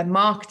their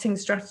marketing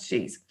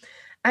strategies.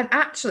 And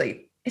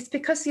actually, it's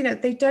because,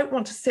 they don't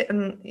want to sit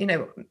and,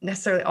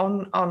 necessarily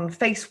on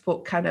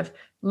Facebook kind of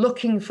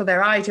looking for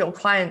their ideal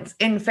clients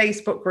in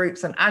Facebook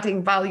groups and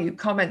adding value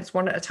comments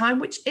one at a time,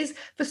 which is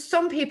for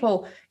some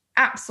people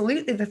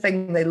absolutely the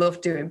thing they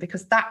love doing,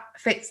 because that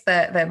fits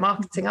their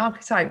marketing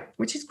archetype,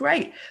 which is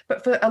great.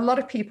 But for a lot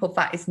of people,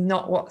 that is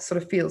not what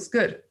sort of feels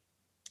good.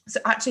 So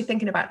actually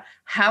thinking about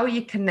how are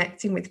you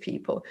connecting with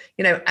people,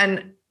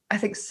 and I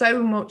think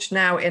so much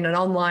now in an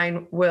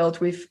online world,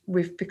 we've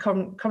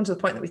come to the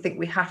point that we think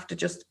we have to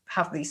just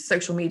have these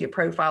social media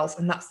profiles,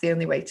 and that's the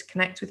only way to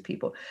connect with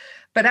people.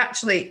 But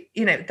actually,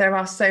 there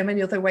are so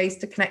many other ways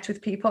to connect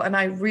with people. And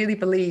I really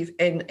believe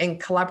in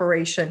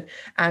collaboration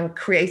and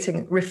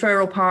creating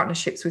referral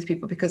partnerships with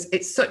people, because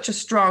it's such a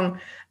strong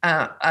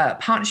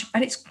partnership.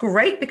 And it's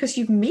great because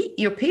you meet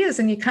your peers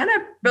and you kind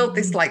of build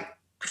this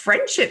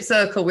friendship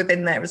circle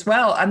within there as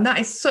well. And that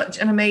is such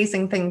an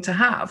amazing thing to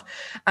have.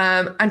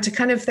 And to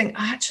kind of think,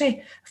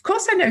 actually, of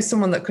course I know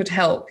someone that could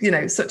help,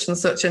 such and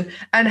such,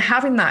 and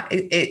having that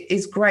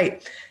is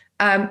great.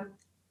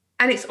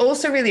 And it's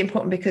also really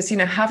important because,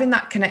 having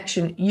that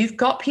connection, you've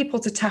got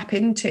people to tap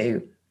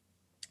into,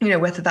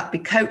 whether that be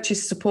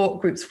coaches,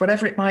 support groups,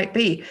 whatever it might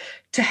be,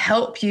 to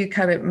help you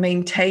kind of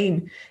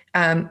maintain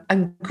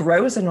and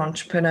grow as an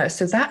entrepreneur.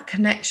 So that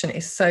connection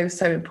is so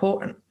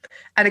important.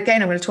 And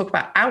again, I'm going to talk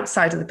about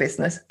outside of the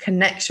business,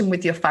 connection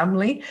with your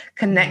family,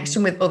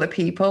 connection with other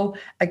people.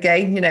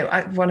 Again,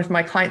 one of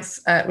my clients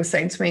was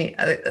saying to me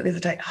the other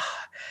day,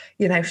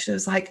 she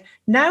was like,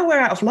 now we're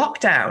out of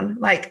lockdown,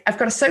 I've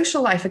got a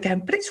social life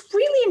again, but it's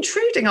really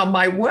intruding on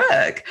my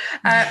work.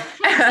 And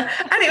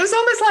it was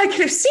almost like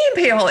if seeing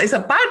people is a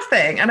bad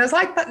thing. And I was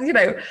like,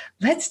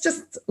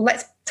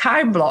 let's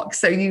time block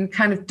so you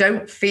kind of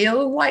don't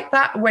feel like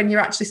that when you're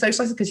actually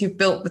socializing, because you've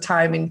built the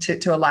time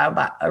to allow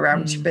that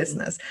around your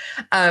business.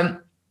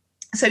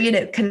 So,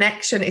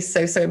 connection is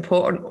so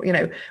important.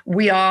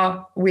 We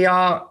are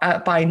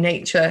by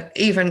nature,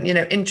 even,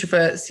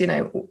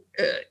 introverts,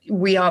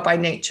 we are by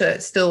nature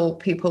still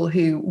people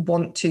who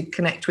want to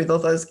connect with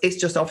others. It's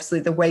just obviously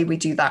the way we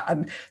do that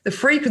and the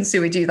frequency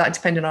we do that,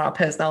 depending on our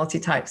personality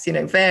types,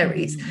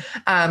 varies.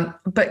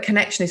 But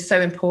connection is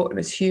so important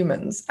as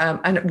humans.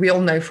 And we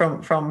all know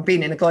from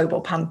being in a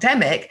global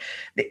pandemic,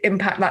 the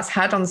impact that's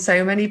had on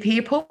so many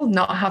people,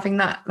 not having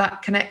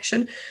that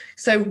connection.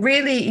 So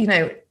really,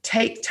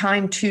 take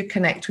time to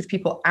connect with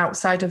people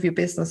outside of your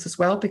business as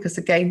well, because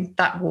again,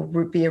 that will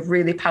be a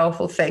really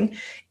powerful thing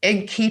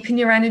in keeping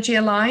your energy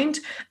aligned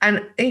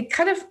and it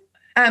kind of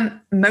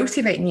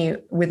motivating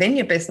you within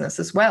your business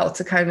as well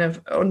to kind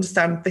of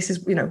understand this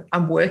is,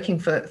 I'm working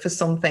for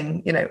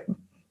something,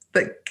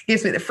 that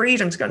gives me the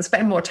freedom to go and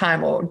spend more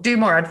time or do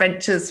more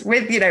adventures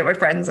with, my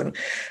friends. And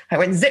I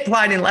went zip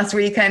lining last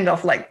weekend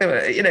off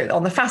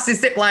on the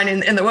fastest zip line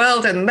in the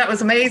world. And that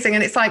was amazing.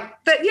 And it's like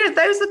that,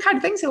 those are the kind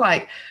of things you're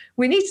like,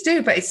 we need to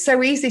do, but it's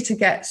so easy to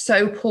get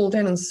so pulled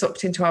in and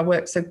sucked into our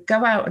work. So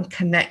go out and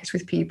connect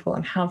with people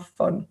and have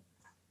fun.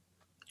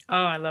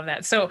 Oh, I love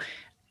that. So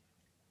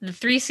the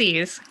 3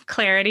 C's: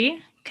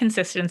 clarity,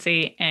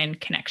 consistency, and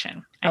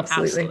connection.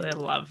 Absolutely. I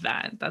absolutely love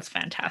that. That's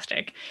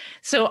fantastic.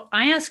 So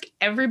I ask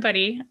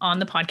everybody on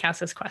the podcast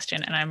this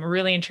question, and I'm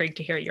really intrigued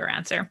to hear your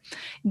answer.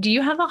 Do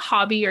you have a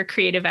hobby or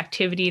creative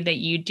activity that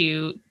you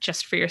do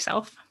just for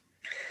yourself?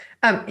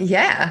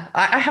 Yeah,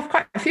 I have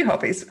quite a few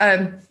hobbies,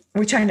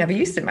 which I never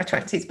used in my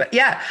 20s, but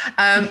yeah.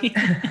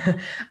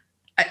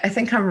 I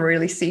think I'm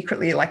really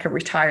secretly like a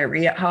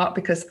retiree at heart,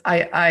 because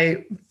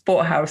I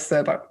bought a house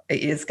about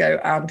 8 years ago,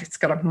 and it's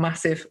got a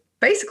massive,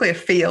 basically a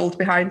field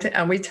behind it,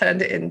 and we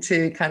turned it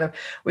into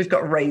we've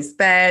got raised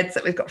beds,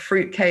 we've got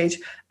fruit cage.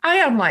 I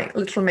am like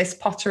little Miss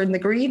Potter in the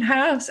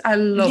greenhouse. I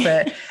love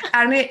it.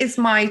 And it is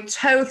my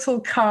total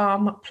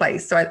calm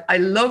place. So I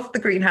love the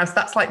greenhouse.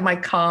 That's like my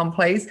calm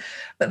place.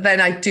 But then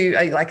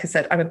like I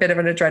said, I'm a bit of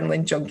an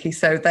adrenaline junkie.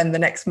 So then the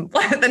next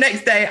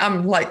day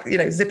I'm like,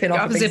 zipping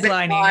off a big zip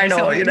line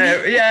or,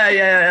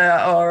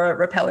 or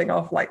rappelling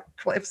off like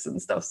cliffs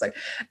and stuff. So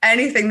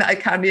anything that I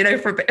can,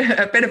 for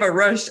a bit of a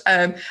rush.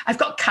 I've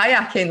got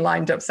kayaking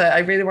lined up. So I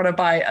really want to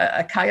buy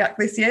a kayak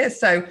this year.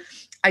 So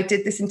I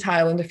did this in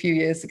Thailand a few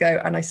years ago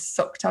and I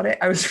sucked at it.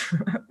 I was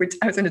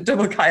in a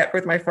double kayak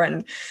with my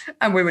friend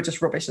and we were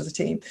just rubbish as a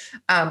team.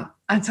 And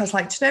so I was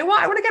like, do you know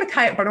what? I want to get a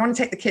kayak, but I want to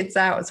take the kids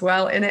out as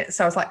well in it.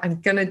 So I was like, I'm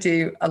going to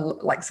do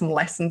some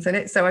lessons in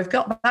it. So I've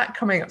got that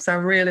coming up. So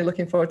I'm really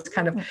looking forward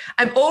to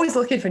I'm always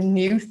looking for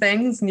new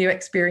things, new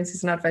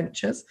experiences and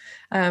adventures.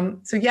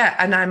 So yeah,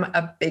 and I'm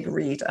a big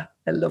reader.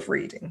 I love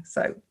reading.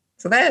 So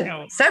there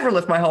are several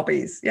of my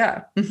hobbies.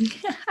 Yeah.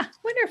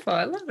 Wonderful.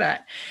 I love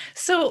that.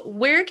 So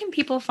where can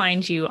people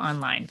find you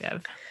online,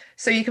 Viv?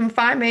 So you can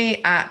find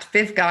me at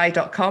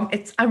vivguy.com.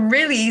 I'm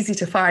really easy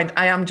to find.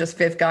 I am just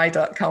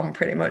vivguy.com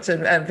pretty much,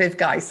 and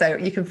vivguy. So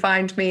you can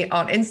find me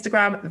on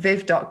Instagram,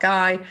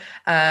 viv.guy.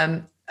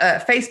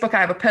 Facebook,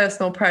 I have a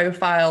personal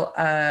profile,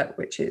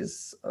 which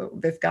is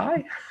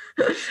vivguy.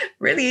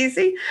 Really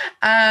easy.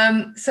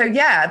 So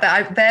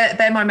yeah,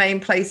 they're my main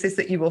places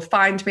that you will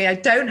find me. I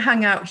don't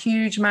hang out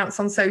huge amounts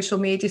on social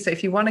media. So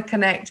if you want to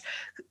connect,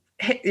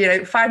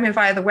 find me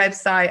via the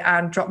website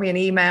and drop me an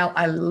email.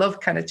 I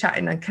love kind of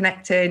chatting and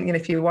connecting.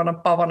 If you want to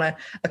bob on a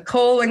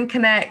call and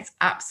connect,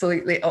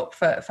 absolutely up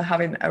for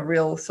having a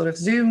real sort of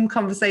Zoom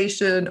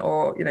conversation,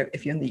 or,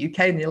 if you're in the UK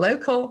and you're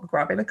local,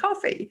 grabbing a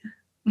coffee.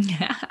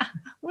 Yeah,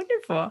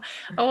 wonderful.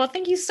 Oh, well,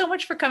 thank you so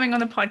much for coming on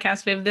the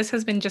podcast, Viv. This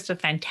has been just a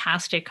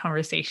fantastic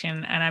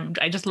conversation, and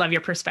I just love your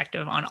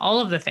perspective on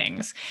all of the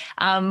things.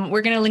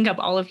 We're going to link up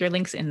all of your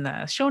links in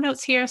the show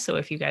notes here. So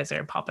if you guys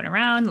are popping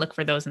around, look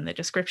for those in the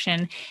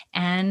description.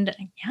 And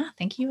yeah,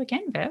 thank you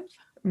again, Viv.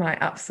 My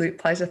absolute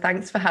pleasure.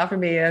 Thanks for having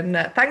me, and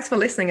thanks for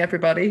listening,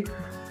 everybody.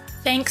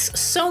 Thanks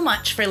so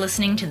much for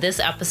listening to this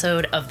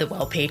episode of The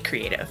Well Paid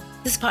Creative.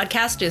 This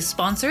podcast is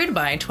sponsored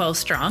by 12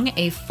 Strong,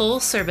 a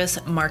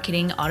full-service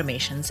marketing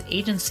automations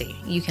agency.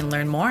 You can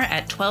learn more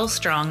at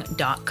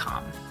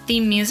 12strong.com.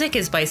 Theme music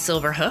is by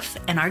Silverhoof,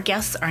 and our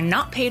guests are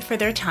not paid for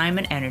their time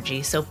and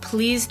energy, so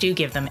please do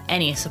give them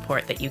any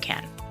support that you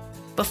can.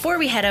 Before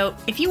we head out,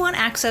 if you want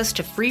access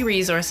to free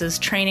resources,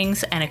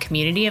 trainings, and a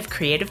community of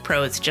creative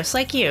pros just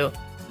like you,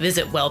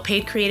 visit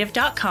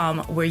wellpaidcreative.com,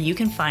 where you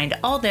can find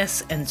all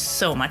this and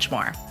so much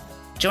more.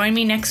 Join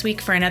me next week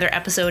for another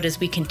episode as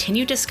we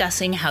continue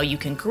discussing how you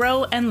can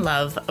grow and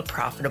love a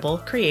profitable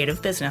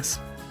creative business.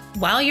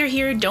 While you're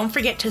here, don't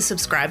forget to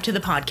subscribe to the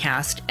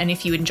podcast, and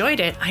if you enjoyed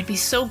it, I'd be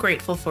so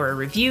grateful for a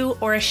review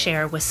or a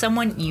share with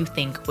someone you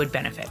think would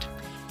benefit.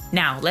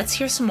 Now, let's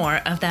hear some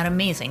more of that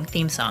amazing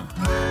theme song.